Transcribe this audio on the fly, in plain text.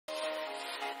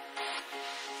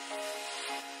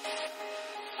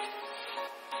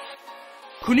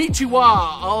Konnichiwa,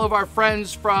 all of our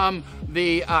friends from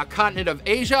the continent of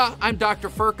Asia. I'm Dr.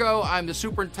 Ferko. I'm the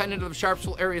superintendent of the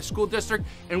Sharpsville Area School District,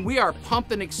 and we are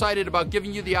pumped and excited about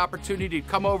giving you the opportunity to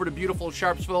come over to beautiful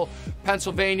Sharpsville,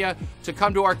 Pennsylvania, to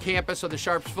come to our campus of the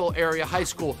Sharpsville Area High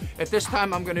School. At this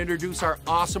time, I'm going to introduce our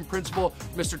awesome principal,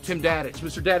 Mr. Tim Dadich.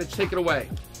 Mr. Dadich, take it away.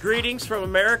 Greetings from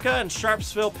America and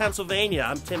Sharpsville, Pennsylvania.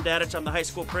 I'm Tim Dadich. I'm the high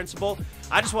school principal.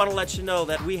 I just want to let you know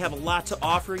that we have a lot to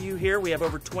offer you here. We have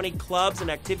over 20 clubs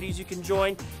and activities you can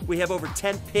join. We have over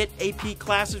 10 PIT AP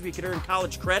classes we can earn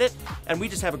college credit, and we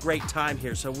just have a great time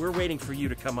here, so we're waiting for you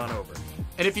to come on over.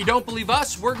 And if you don't believe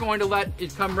us, we're going to let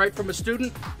it come right from a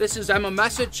student. This is Emma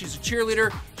Message. She's a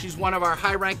cheerleader. She's one of our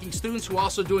high-ranking students who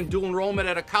also doing dual enrollment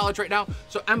at a college right now.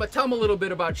 So Emma, tell them a little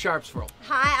bit about Sharpsville.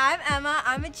 Hi, I'm Emma.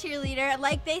 I'm a cheerleader.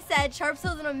 Like they said,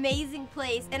 Sharpsville is an amazing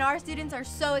place, and our students are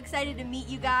so excited to meet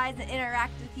you guys and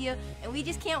interact with you, and we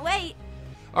just can't wait.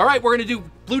 All right, we're going to do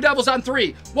Blue Devils on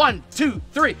 3. 1, 2,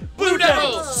 3. Blue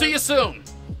Devils! See you soon.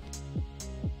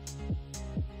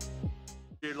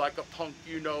 Like a punk,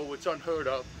 you know it's unheard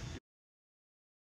of.